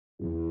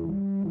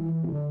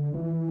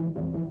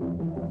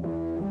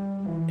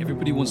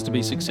Everybody wants to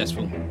be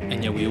successful,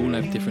 and yet we all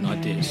have different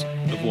ideas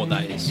of what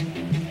that is.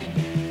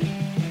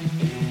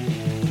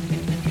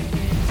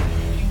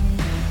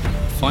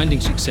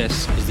 Finding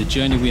success is the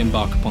journey we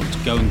embark upon to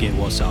go and get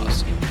what's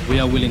ours. We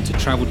are willing to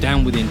travel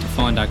down within to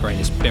find our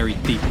greatness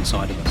buried deep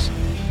inside of us,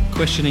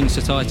 questioning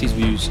society's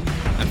views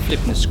and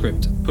flipping the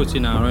script,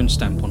 putting our own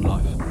stamp on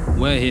life.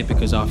 We're here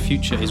because our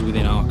future is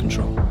within our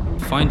control.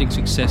 Finding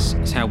success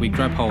is how we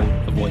grab hold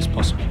of what is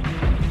possible.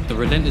 The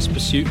relentless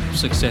pursuit of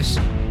success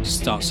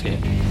starts here.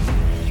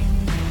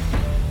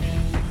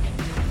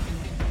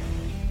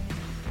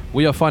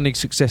 We are finding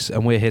success,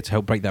 and we're here to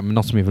help break that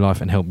monotony of life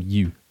and help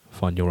you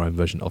find your own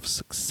version of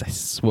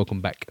success.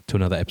 Welcome back to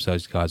another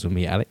episode, guys, with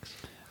me, Alex.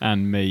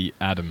 And me,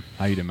 Adam.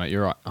 How you doing, mate?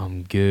 You all right?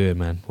 I'm good,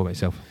 man. What about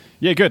yourself?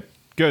 Yeah, good.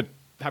 Good.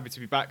 Happy to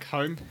be back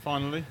home,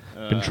 finally.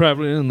 Been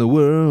travelling in the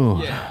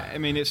world. Yeah, I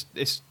mean, it's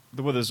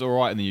the weather's all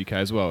right in the UK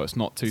as well. It's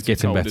not too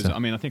getting cold, better. is it? I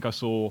mean, I think I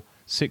saw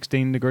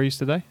 16 degrees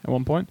today at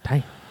one point.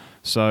 Hey.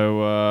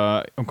 So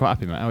I'm quite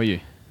happy, mate. How are you?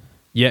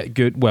 Yeah,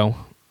 good.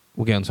 Well,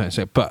 we'll get on to that in a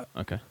sec.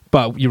 Okay.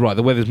 But you're right,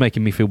 the weather's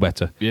making me feel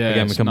better. Yeah,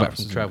 Again, we it's come back nuts,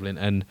 from isn't it? travelling,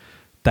 and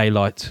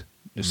daylight,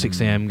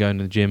 6 a.m. going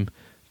to the gym,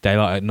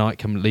 daylight at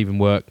night, leaving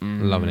work,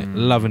 loving it.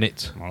 Love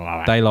it.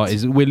 Daylight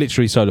is, we're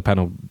literally solar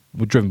panel,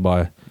 we're driven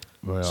by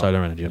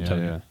solar energy, I'm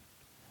telling you.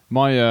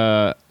 My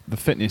the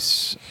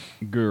fitness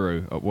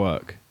guru at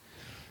work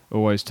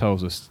always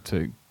tells us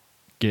to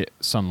get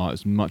sunlight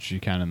as much as you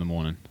can in the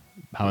morning.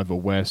 However,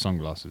 wear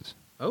sunglasses.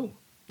 Oh.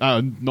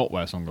 Not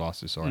wear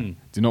sunglasses, sorry.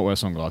 Do not wear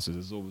sunglasses.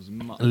 There's always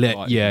much light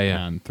as you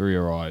can through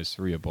your eyes,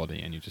 through your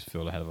body, and you just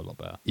feel a hell of a lot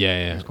better.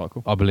 Yeah. It's quite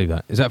cool. I believe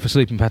that. Is that for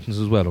sleeping patterns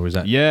as well, or is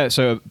that? Yeah,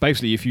 so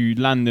basically if you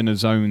land in a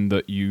zone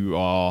that you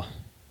are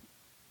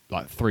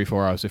like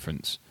 3-4 hours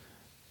difference,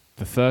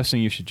 the first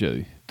thing you should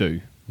do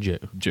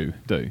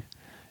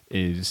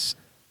is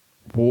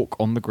walk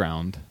on the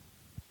ground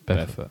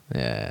barefoot.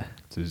 Yeah.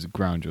 To just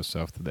ground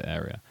yourself to the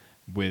area.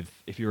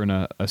 If you're in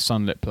a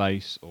sunlit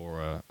place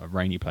or a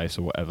rainy place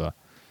or whatever,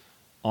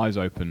 eyes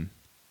open,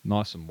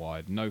 nice and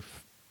wide, no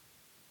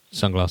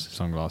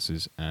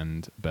sunglasses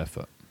and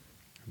barefoot.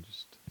 And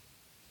just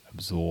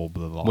absorb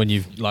the life. When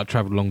you've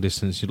travelled long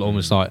distance, you'll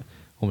almost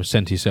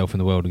center yourself in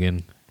the world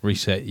again,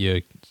 reset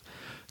your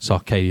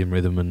circadian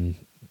rhythm, and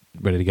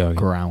ready to go again.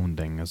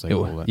 Grounding, as they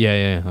call it.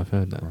 Yeah, I've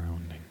heard that.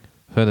 Grounding.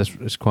 I've heard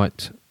it's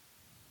quite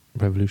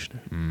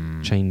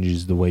revolutionary.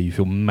 Changes the way you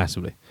feel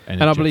massively.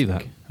 Energetic. And I believe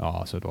that.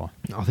 Oh, so do I.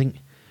 I think,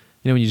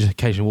 when you just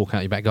occasionally walk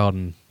out your back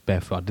garden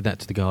barefoot, I did that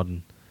to the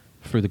garden,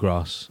 through the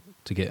grass,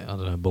 to get,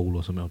 a ball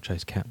or something, or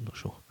chase a cat, I'm not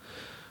sure.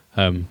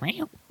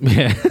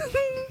 Yeah.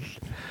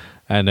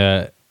 And,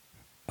 I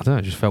don't know,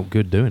 it just felt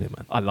good doing it,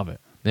 man. I love it.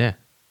 Yeah.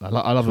 I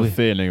love the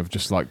feeling of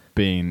just like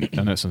being,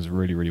 I know it sounds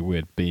really, really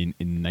weird, being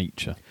in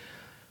nature.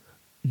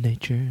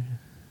 Nature.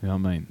 You know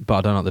what I mean? But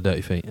I don't like the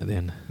dirty feet at the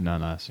end. No.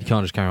 You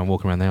can't just carry on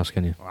walking around the house,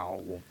 can you?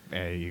 Oh,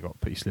 yeah, you got to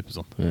put your slippers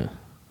on. Yeah.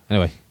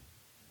 Anyway,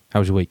 how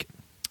was your week?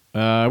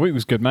 Week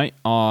was good, mate.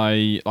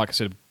 Like I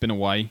said, I've been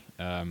away,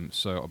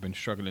 so I've been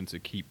struggling to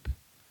keep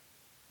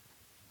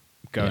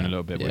going a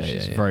little bit, which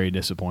is very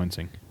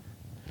disappointing.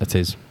 That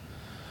is.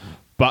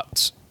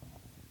 But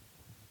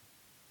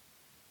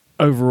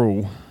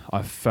overall,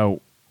 I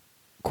felt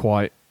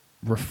quite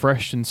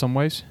refreshed in some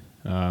ways.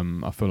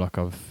 I feel like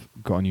I've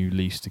got a new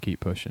lease to keep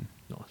pushing.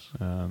 Nice.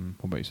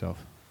 What about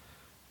yourself?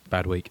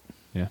 Bad week.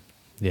 Yeah.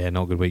 Yeah,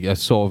 not a good week.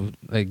 Sort of,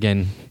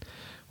 again,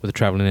 with the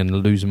travelling and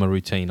losing my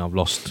routine, I've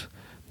lost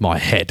my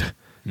head.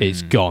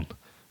 It's gone.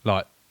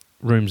 Like,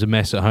 room's a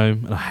mess at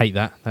home, and I hate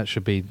that. That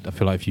should be, I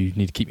feel like if you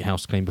need to keep your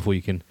house clean before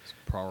you can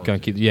go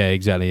and keep, yeah,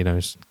 exactly,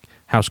 it's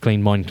house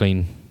clean, mind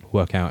clean,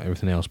 work out,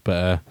 everything else.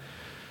 But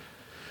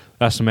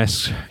that's a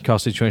mess. Car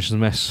situation's a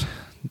mess.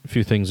 A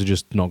few things are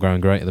just not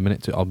going great at the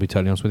minute, I'll be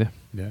totally honest with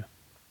you.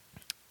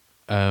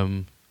 Yeah.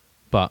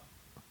 But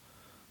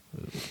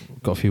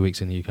got a few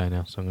weeks in the UK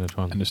now, so I'm going to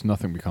try And there's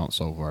nothing we can't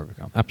solve or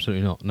overcome.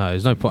 Absolutely not. No,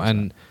 there's no point.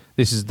 And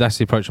that's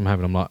the approach I'm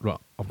having. I'm like, right,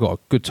 I've got a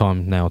good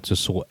time now to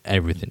sort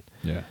everything.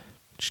 Yeah.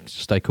 Just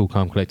stay cool,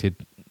 calm, collected,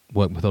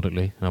 work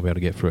methodically, and I'll be able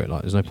to get through it.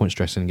 Like, there's no point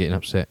stressing and getting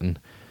upset and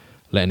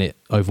letting it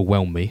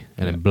overwhelm me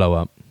and then blow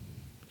up.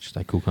 Just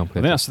stay cool, calm, I think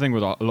collected. that's the thing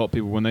with a lot of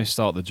people. When they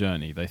start the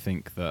journey, they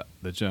think that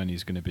the journey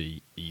is going to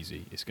be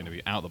easy. It's going to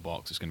be out of the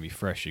box. It's going to be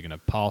fresh. You're going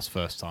to pass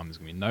first time. There's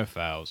going to be no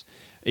fails.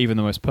 Even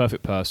the most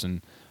perfect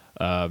person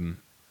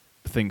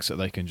thinks that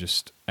they can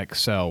just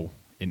excel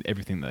in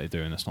everything that they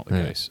do, and that's not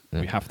the case.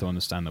 We have to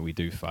understand that we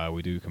do fail.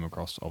 We do come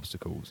across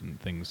obstacles and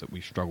things that we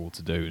struggle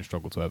to do and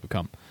struggle to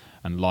overcome.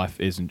 And life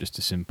isn't just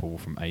a simple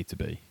from A to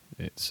B.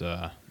 It's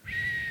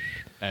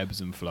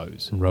ebbs and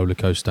flows. Roller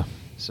coaster.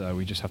 So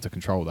we just have to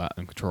control that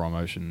and control our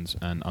emotions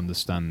and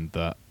understand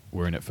that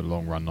we're in it for the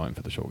long run, not in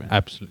for the short game.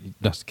 Absolutely.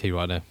 That's the key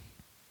right there.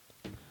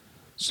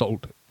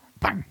 Sold.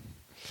 Bang.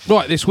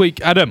 Right, this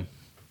week, Adam.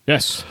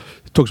 Yes.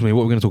 Talk to me.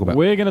 What are we going to talk about?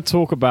 We're going to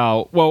talk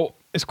about, well,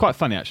 it's quite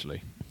funny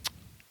actually.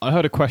 I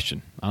heard a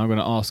question, and I'm going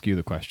to ask you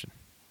the question.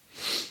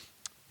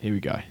 Here we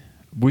go.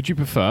 Would you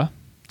prefer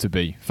to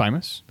be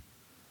famous,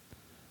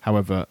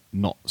 however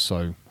not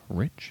so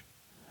rich,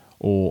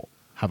 or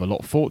have a lot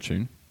of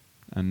fortune,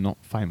 and not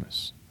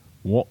famous.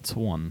 What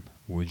one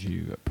would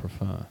you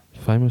prefer?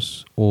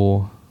 Famous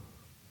or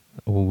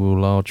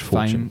large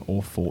fortune? Fame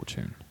or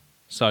fortune?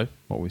 So,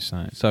 What are we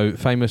saying? So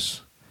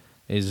famous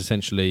is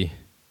essentially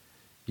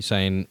you're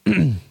saying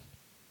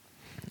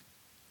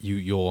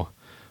your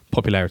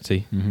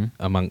popularity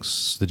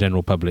amongst the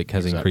general public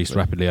has increased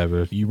rapidly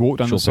over. You walk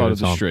down the short side period of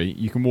the time. street.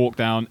 You can walk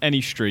down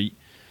any street,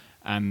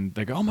 and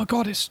they go, "Oh my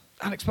God, it's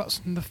Alex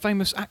Butson, the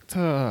famous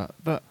actor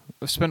that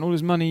spent all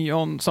his money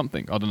on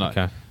something." I don't know.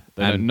 Okay.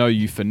 They don't know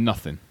you for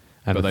nothing.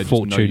 And but the they just know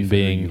fortune you for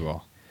being- who you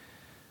are.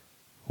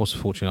 What's the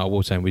fortune? I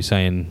was saying we're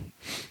saying.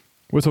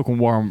 We're talking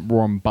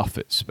Warren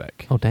Buffett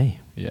spec. Oh damn.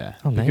 Yeah.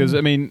 Oh, damn. Because,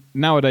 I mean,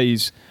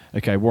 nowadays,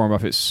 okay, Warren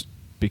Buffett's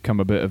become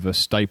a bit of a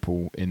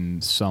staple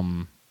in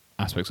some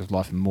aspects of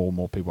life, and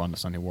more people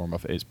understand who Warren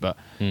Buffett is. But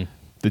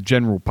the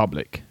general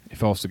public,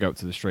 if I was to go up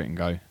to the street and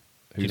go, You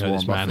who's know Warren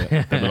this man?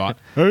 Buffett? They'd be like,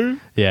 who?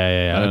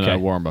 Yeah. I don't know Okay.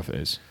 who Warren Buffett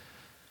is.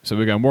 So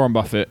we're going Warren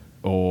Buffett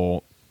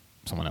or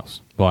someone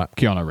else. Right.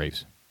 Keanu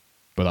Reeves,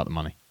 without the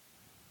money.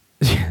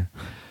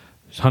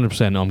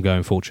 100%. I'm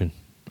going fortune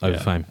over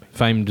Yeah. fame.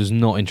 Fame does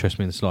not interest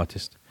me in the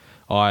slightest.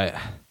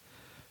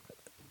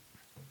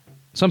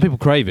 Some people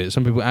crave it.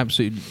 Some people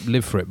absolutely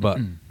live for it. But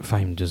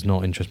fame does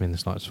not interest me in the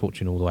slightest.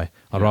 Fortune all the way.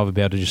 I'd rather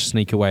be able to just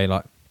sneak away,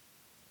 like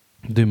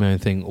do my own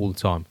thing all the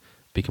time,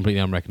 be completely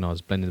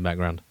unrecognised, blend in the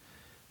background,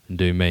 and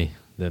do me.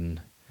 Than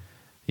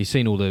you've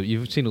seen all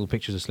the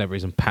pictures of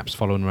celebrities and paps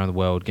following around the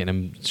world,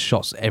 getting them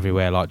shots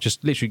everywhere, like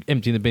just literally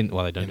emptying the bin.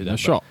 Well, they don't do that. The but-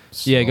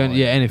 shots. Yeah, Or,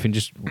 anything.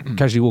 Just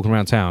casually walking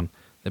around town,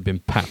 they've been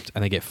papped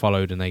and they get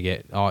followed and they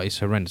get. Oh, it's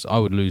horrendous. I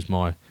would lose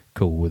my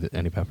cool with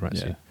any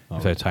paparazzi Yeah, I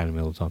if they were would. tailing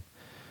me all the time.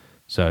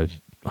 So,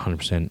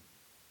 100%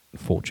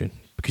 fortune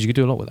because you could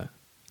do a lot with that.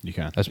 You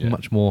can. That's yeah.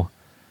 much more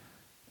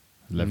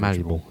Leverageable.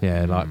 malleable.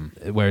 Yeah, like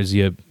whereas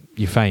your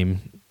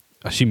fame.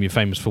 Assume you're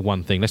famous for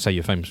one thing. Let's say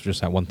you're famous for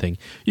just that one thing.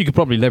 You could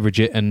probably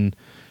leverage it and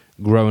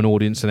grow an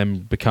audience and then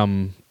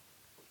become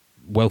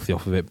wealthy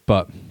off of it.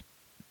 But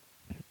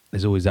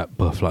there's always that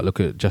buff. Like look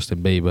at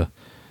Justin Bieber.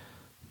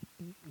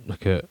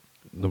 Look at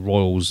the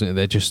Royals. They're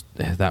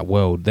that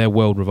world. Their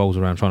world revolves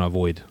around trying to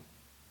avoid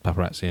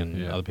paparazzi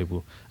and other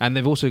people. And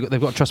they've got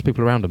to trust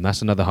people around them.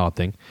 That's another hard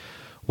thing.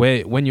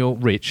 When you're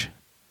rich,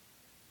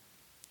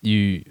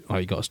 you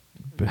got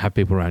to have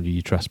people around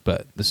you trust.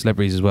 But the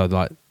celebrities as well,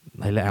 like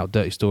they let out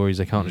dirty stories.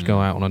 They can't just go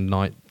out on a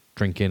night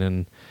drinking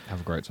and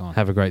Have a great time.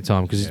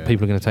 because Yeah.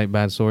 people are going to take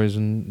bad stories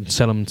and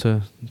sell them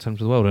to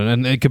the world.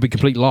 And it could be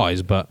complete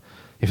lies, but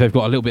if they've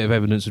got a little bit of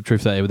evidence of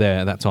truth that they were there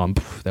at that time,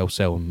 they'll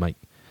sell and make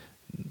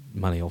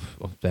money off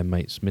their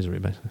mates' misery,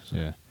 basically. So.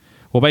 Yeah.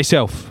 What about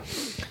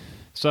yourself?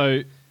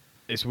 So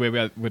it's weird. We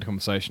had a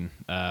conversation.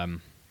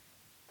 I'm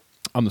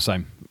the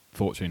same.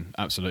 Fortune,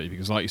 absolutely,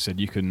 because like you said,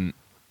 you can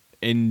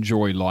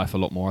enjoy life a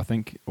lot more. I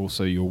think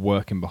also you're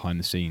working behind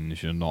the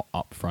scenes. You're not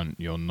up front.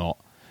 You're not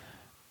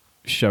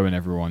showing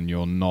everyone.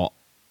 You're not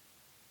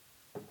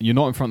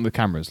in front of the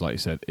cameras. Like you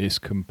said, it's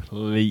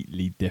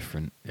completely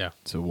different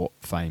to what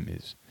fame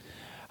is.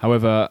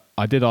 However,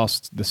 I did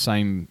ask the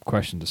same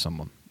question to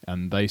someone,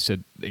 and they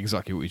said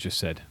exactly what you just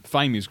said.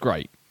 Fame is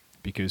great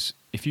because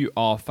if you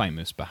are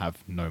famous but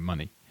have no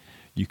money,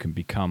 you can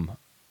become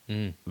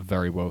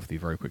very wealthy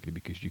very quickly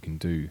because you can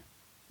do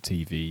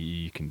TV,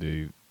 you can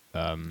do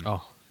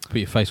Put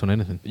your face on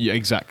anything. yeah,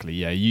 exactly.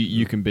 Yeah,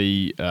 you can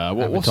be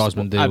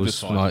Advertisement deals,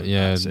 advertising, like,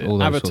 yeah, that's it. all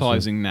those sorts of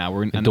advertising now.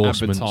 We're in an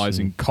endorsements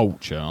advertising and-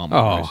 culture, aren't we?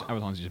 Oh.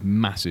 Advertising is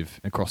massive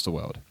across the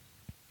world.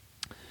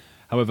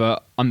 However,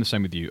 I'm the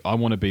same with you. I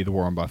want to be the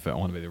Warren Buffett. I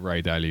want to be the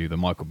Ray Dalio, the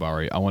Michael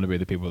Burry. I want to be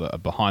the people that are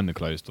behind the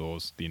closed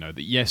doors. You know,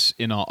 that yes,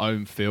 in our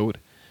own field,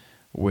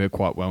 we're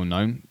quite well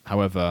known.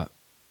 However,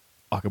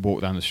 I could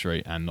walk down the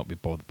street and not be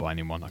bothered by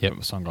anyone. I could put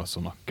my sunglasses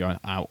on. I could go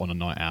out on a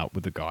night out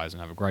with the guys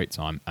and have a great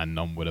time, and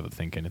no one would ever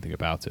think anything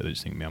about it. They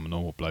just think me, I'm a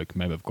normal bloke.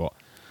 Maybe I've got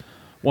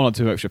 £1 or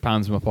 £2 extra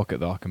in my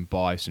pocket that I can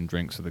buy some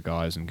drinks for the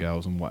guys and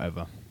girls and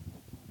whatever,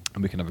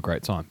 and we can have a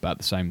great time. But at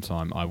the same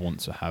time, I want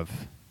to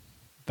have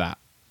that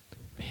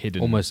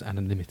hidden. Almost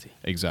anonymity.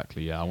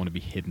 Exactly, yeah. I want to be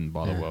hidden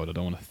by the world. I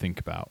don't want to think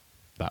about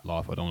that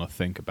life. I don't want to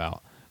think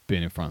about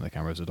being in front of the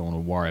cameras. I don't want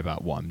to worry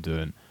about what I'm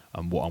doing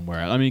and what I'm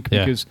wearing. I mean,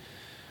 because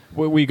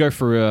we go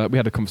through, we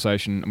had a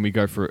conversation and we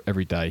go through it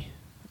every day,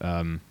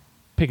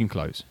 picking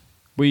clothes.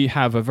 We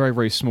have a very,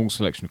 very small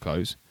selection of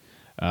clothes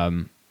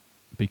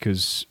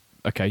because,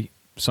 okay,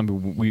 some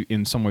people,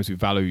 in some ways we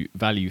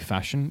value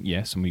fashion,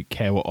 yes, and we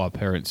care what our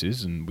appearance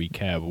is and we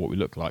care what we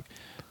look like,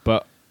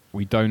 but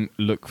we don't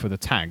look for the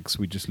tags,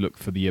 we just look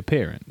for the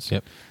appearance.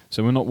 Yep.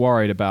 So we're not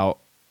worried about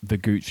the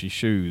Gucci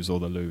shoes or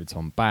the Louis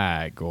Vuitton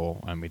bag,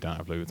 and we don't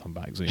have Louis Vuitton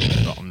bags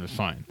either, but I'm just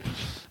saying.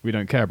 We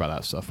don't care about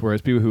that stuff.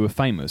 Whereas people who are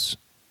famous,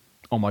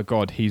 oh my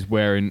God, he's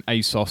wearing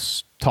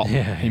ASOS top.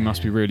 He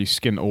must be really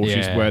skint, or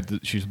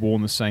she's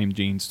worn the same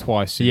jeans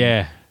twice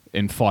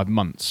in 5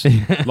 months.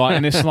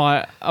 And it's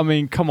like, I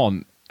mean, come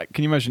on.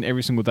 Can you imagine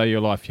every single day of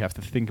your life you have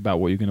to think about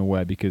what you're going to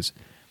wear because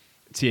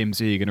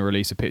TMZ are going to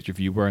release a picture of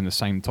you wearing the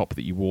same top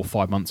that you wore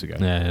 5 months ago?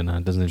 Yeah, no,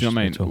 it doesn't. Do you know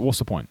what I mean? interest me at all. What's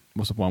the point?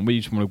 We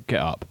just want to get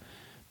up,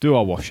 do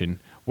our washing,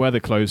 wear the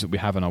clothes that we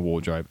have in our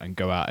wardrobe and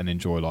go out and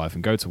enjoy life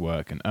and go to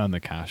work and earn the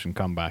cash and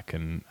come back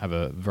and have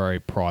a very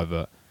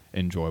private,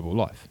 enjoyable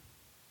life.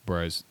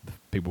 Whereas the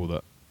people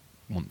that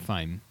want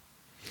fame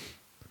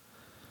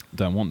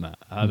don't want that.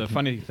 The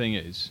funny thing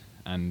is,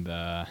 and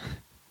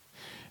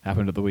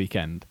happened at the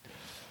weekend,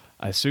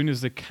 as soon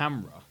as the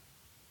camera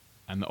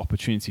and the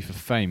opportunity for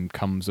fame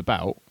comes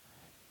about,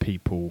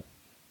 people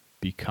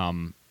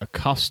become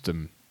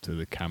accustomed to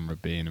the camera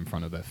being in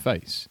front of their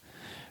face.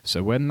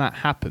 So when that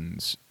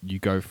happens, you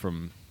go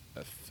from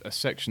a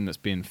section that's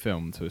being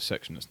filmed to a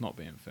section that's not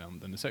being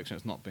filmed, and the section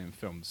that's not being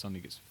filmed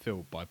suddenly gets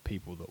filled by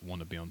people that want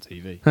to be on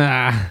TV.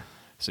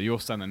 So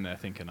you're standing there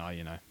thinking,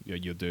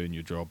 you're doing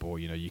your job, or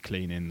you're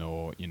cleaning,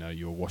 or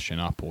you're washing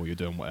up, or you're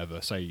doing whatever.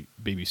 Say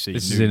BBC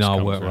this News is in our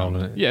comes work around.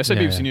 role, isn't it? Yeah, say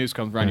Yeah, BBC yeah. News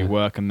comes around your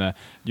work, and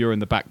you're in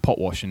the back pot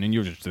washing, and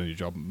you're just doing your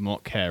job,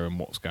 not caring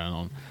what's going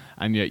on.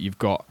 And yet you've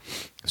got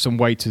some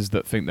waiters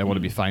that think they want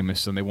to be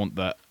famous, and they want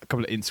a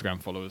couple of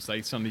Instagram followers.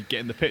 They suddenly get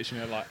in the picture,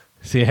 and they're like,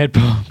 See a head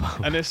pop.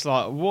 and it's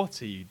like,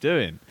 what are you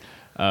doing?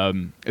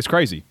 It's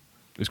crazy.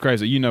 It's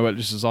crazy. You know it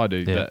just as I do.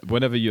 Yeah. That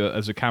whenever you're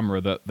as a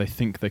camera that they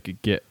think they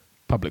could get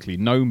publicly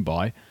known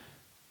by,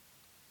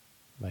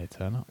 they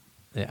turn up.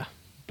 Yeah.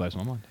 Blows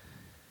my mind.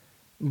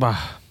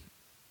 Bah.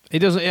 It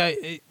doesn't.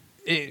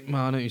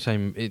 Well, I know what you're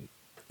saying. It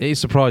is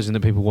surprising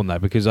that people want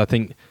that, because I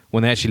think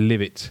when they actually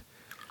live it,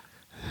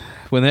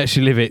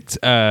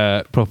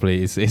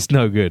 properly, it's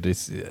no good.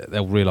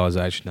 They'll realise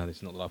that actually, no, this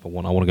is not the life I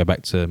want. I want to go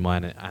back to my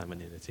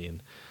anonymity,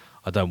 and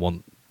I don't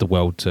want the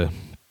world to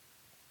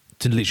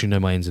literally know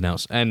my ins and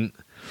outs. And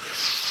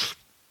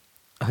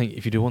I think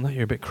if you do want that,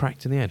 you're a bit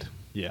cracked in the head.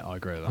 Yeah, I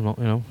agree with that. I'm not,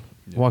 Yeah.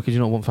 Why could you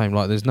not want fame?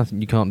 Like, there's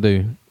nothing you can't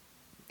do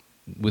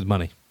with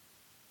money.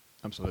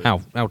 Absolutely.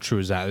 How true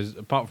is that?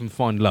 Apart from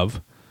find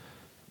love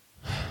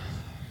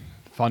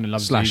Finding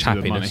love / is easy with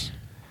money. happiness.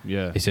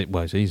 Yeah. It's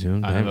it's easy.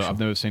 Isn't it? I've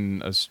never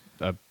seen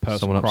a person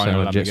Someone crying upset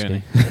on on a a jet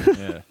ski.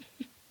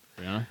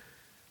 Lamborghini.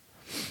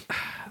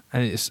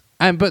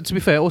 Yeah. But to be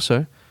fair,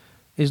 also,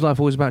 is life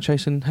always about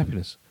chasing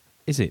happiness?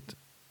 Is it?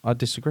 I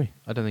disagree.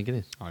 I don't think it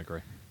is. I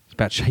agree. It's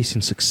about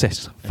chasing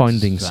success,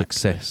 finding Exactly.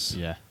 success.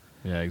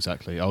 Yeah,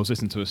 exactly. I was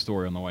listening to a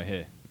story on the way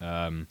here.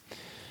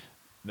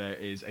 There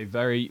is a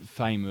very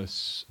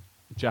famous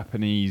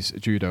Japanese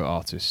judo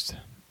artist,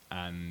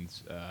 and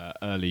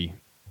early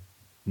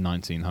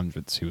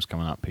 1900s, he was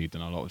coming up. He'd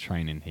done a lot of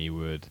training. He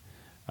would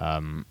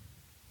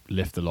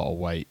lift a lot of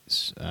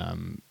weights,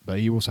 but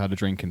he also had a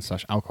drinking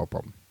 / alcohol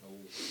problem.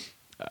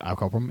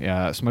 Alcohol problem?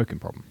 Yeah, smoking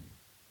problem.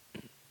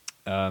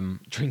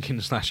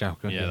 Drinking /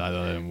 alcohol.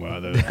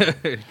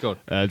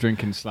 God.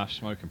 Drinking /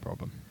 smoking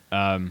problem.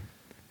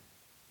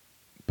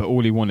 But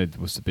all he wanted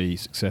was to be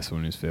successful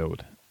in his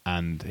field,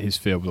 and his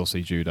field was also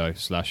judo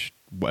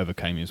 / whatever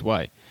came his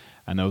way.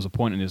 And there was a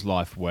point in his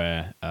life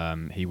where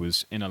he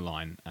was in a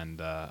line,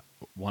 and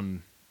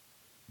one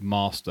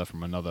master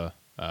from another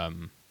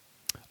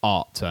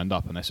art turned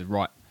up, and they said,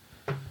 right,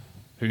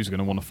 who's going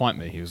to want to fight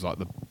me? He was like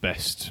the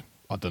best,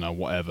 I don't know,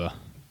 whatever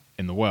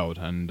in the world,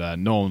 and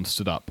no one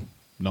stood up.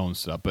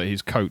 But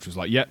his coach was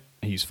like, yep,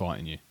 he's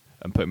fighting you,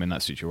 and put him in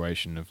that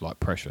situation of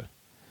like pressure.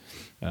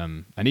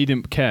 And he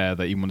didn't care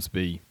that he wanted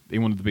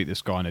to beat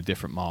this guy in a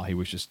different mile. He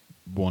was just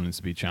wanting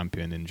to be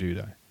champion in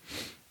judo.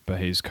 But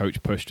his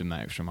coach pushed him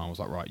that extra mile, was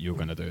like, right, you're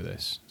going to do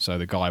this. So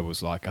the guy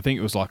was like, I think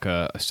it was like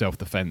a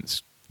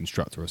self-defense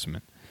instructor or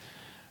something.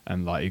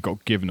 And like he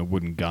got given a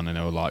wooden gun, and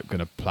they were like going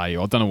to play.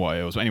 I don't know what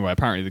it was. But anyway,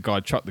 apparently the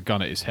guy chucked the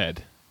gun at his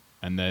head,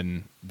 and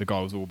then the guy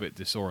was all a bit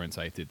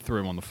disorientated,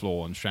 threw him on the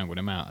floor and strangled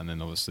him out. And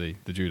then obviously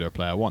the judo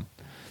player won.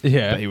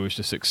 Yeah. But he was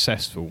just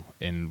successful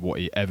in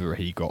whatever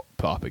he got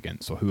put up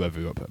against, or whoever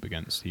he got put up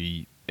against.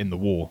 In the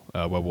war,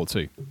 World War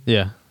II,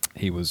 Yeah.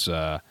 he was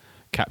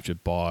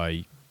captured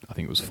by, I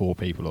think it was 4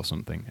 people or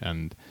something,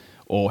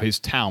 or his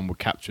town were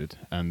captured,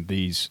 and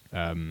these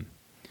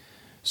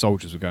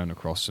soldiers were going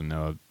across, and they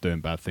were doing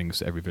bad things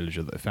to every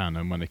villager that they found.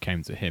 And when they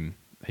came to him,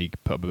 he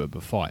put up a bit of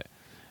a fight.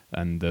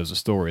 And there was a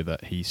story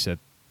that he said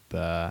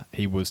that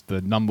he was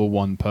the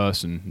 #1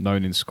 person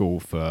known in school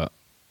for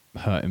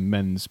hurting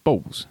men's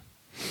balls.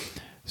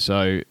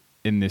 So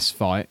in this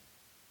fight,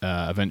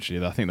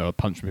 eventually, I think they were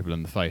punching people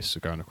in the face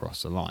going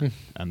across the line,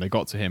 and they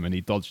got to him, and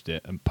he dodged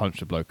it and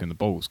punched a bloke in the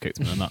balls, kicked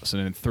him in the nuts,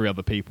 and then 3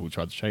 other people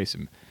tried to chase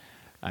him,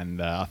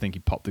 and I think he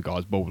popped the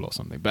guy's ball or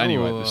something. But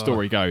anyway, the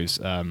story goes,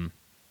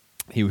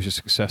 he was just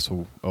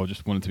successful, or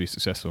just wanted to be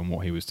successful in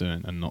what he was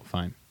doing, and not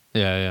fame.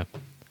 Yeah.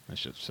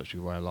 It's just such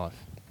a way of life.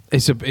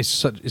 It's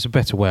a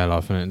better way of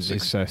life, isn't it?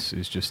 Success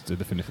is just a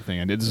definitive thing,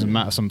 and it doesn't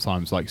matter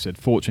sometimes. Like you said,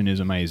 fortune is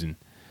amazing,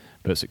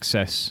 but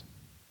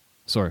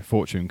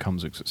fortune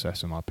comes with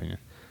success, in my opinion.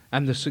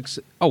 And the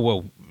success. Oh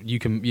well, you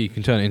can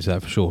turn it into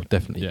that for sure,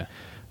 definitely. Yeah.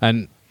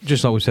 And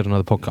just like we said on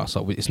other podcasts,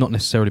 like it's not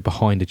necessarily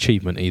behind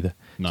achievement either.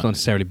 No. It's not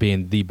necessarily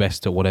being the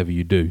best at whatever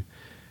you do.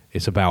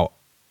 It's about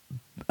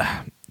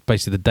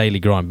basically the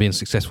daily grind, being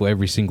successful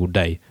every single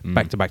day,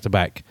 back to back to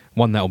back.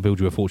 One, that will build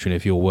you a fortune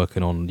if you're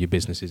working on your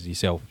businesses,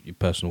 yourself, your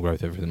personal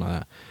growth, everything like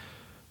that.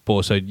 But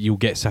also, you'll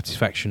get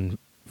satisfaction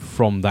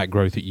from that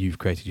growth that you've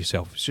created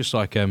yourself. It's just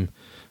like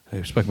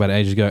We spoke about it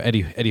ages ago.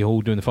 Eddie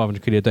Hall doing the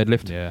 500 kilo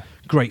deadlift. Yeah,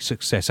 Great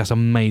success. That's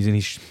amazing.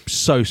 He's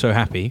so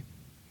happy.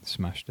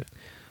 smashed it.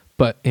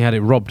 But he had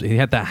it robbed. He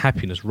had that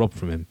happiness robbed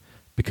from him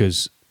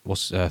because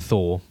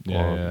Thor.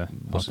 Yeah.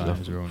 What's I don't know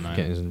his real I'm name.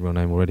 forgetting his real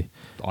name already.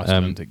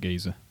 Icelandic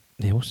geezer.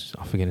 Yeah,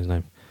 I forget his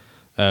name.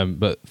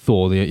 But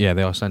Thor, the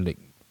Icelandic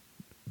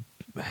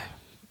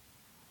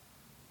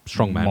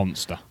strongman,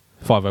 Monster.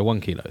 501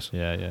 kilos.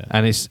 Yeah.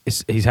 And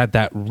he's had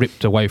that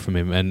ripped away from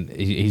him, and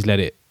he's let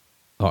it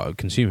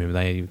consume him.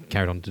 They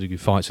carried on to do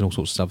fights and all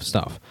sorts of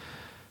stuff.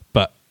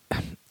 But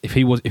if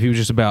he was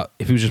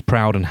just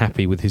proud and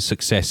happy with his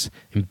success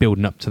in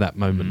building up to that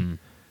moment,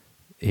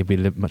 he'd be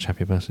a much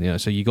happier person. You know?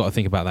 So you got to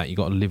think about that. You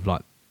got to live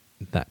like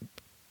that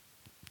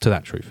to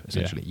that truth.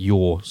 Essentially,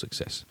 your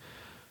success.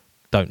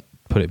 Don't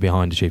put it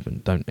behind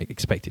achievement. Don't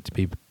expect it to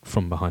be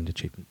from behind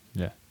achievement.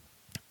 Yeah.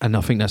 And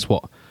I think that's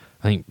what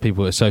I think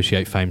people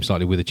associate fame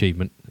slightly with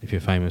achievement. If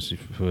you're famous,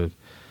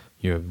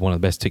 you're one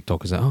of the best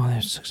TikTokers. They're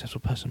a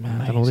successful person,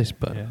 man. And all this,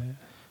 but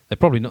they're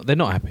probably not. They're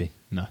not happy.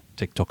 No.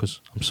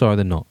 TikTokers. I'm sorry,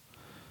 they're not.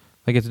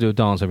 They get to do a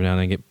dance every now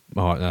and then. Get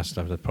that's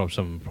probably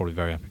some probably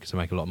very happy because they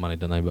make a lot of money,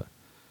 don't they? But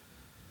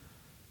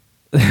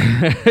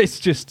it's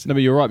just No,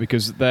 but you're right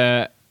because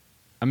they're.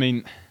 I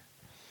mean,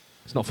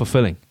 it's not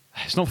fulfilling.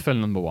 it's not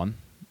film number one.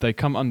 They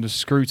come under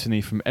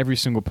scrutiny from every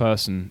single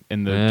person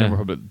in the Yeah. general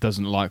public that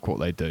doesn't like what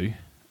they do.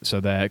 So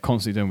they're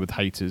constantly dealing with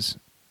haters.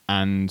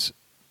 And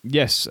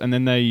yes, and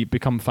then they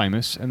become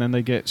famous and then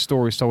they get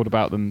stories told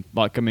about them.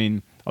 Like, I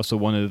mean, I saw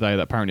one of the day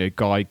that apparently a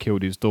guy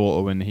killed his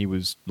daughter when he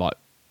was like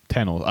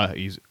 10 or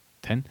he's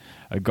 10.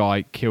 A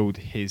guy killed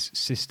his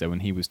sister when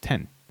he was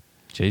 10.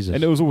 Jesus.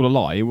 And it was all a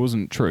lie. It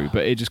wasn't true,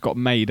 but it just got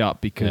made up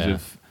because Yeah.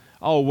 of,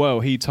 oh, well,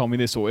 he told me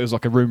this, or it was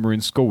like a rumor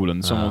in school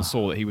and someone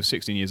saw that he was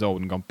 16 years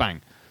old and gone,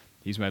 bang,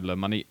 he's made a lot of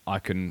money. I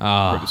can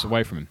rip this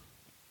away from him.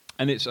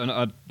 And it's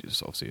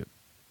obviously a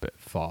bit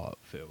far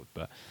afield,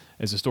 but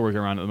there's a story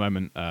going around at the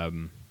moment,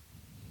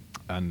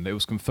 and it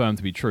was confirmed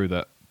to be true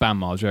that Bam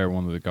Margera,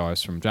 one of the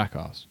guys from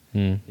Jackass,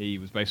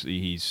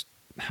 he's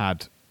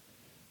had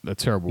a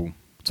terrible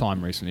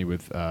time recently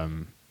with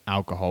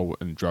alcohol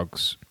and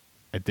drugs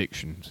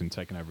addiction. It's been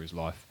taking over his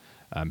life.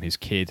 His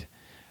kid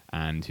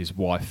and his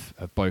wife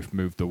have both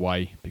moved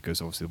away because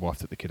obviously the wife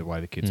took the kid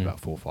away. The kid's about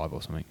 4 or 5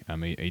 or something.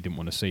 He didn't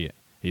want to see it.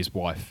 His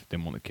wife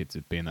didn't want the kid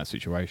to be in that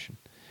situation.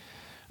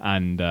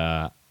 And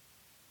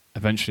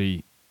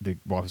eventually the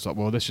wife was like,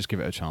 well, let's just give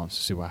it a chance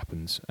to see what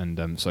happens.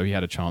 And so he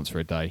had a chance for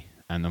a day.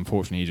 And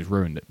unfortunately, he just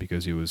ruined it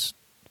because he was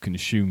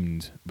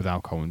consumed with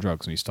alcohol and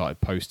drugs and he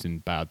started posting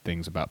bad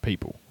things about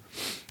people.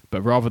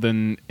 But rather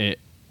than it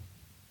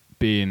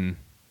being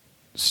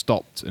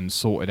stopped and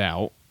sorted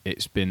out,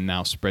 it's been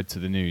now spread to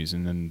the news,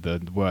 and then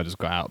the word has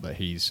got out that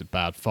he's a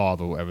bad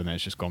father or whatever, and then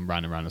it's just gone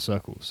round and round in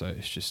circles. So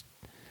it's just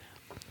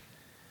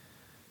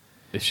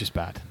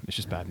bad. It's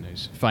just bad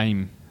news.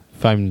 Fame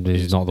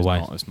is not the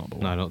way. It's not the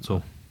way. No, not at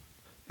all.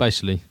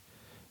 Basically,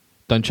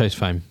 don't chase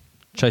fame.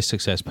 Chase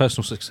success,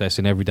 personal success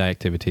in everyday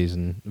activities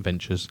and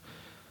ventures,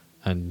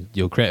 and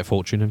you'll create a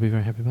fortune and be a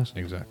very happy person.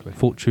 Exactly.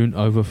 Fortune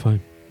over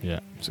fame.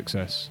 Yeah,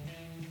 success.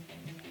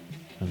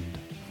 And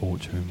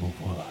fortune will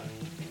follow.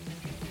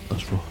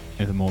 That's right.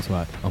 Anything more to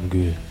add? I'm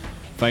good.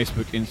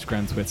 Facebook,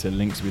 Instagram, Twitter,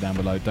 links will be down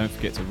below. Don't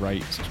forget to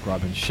rate,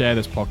 subscribe, and share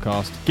this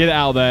podcast. Get it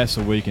out there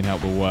so we can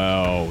help the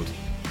world.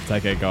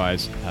 Take care,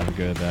 guys. Have a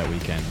good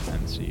weekend,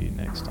 and see you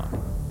next time.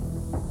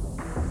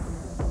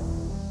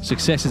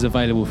 Success is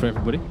available for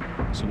everybody,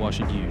 so why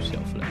should you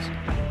settle for less?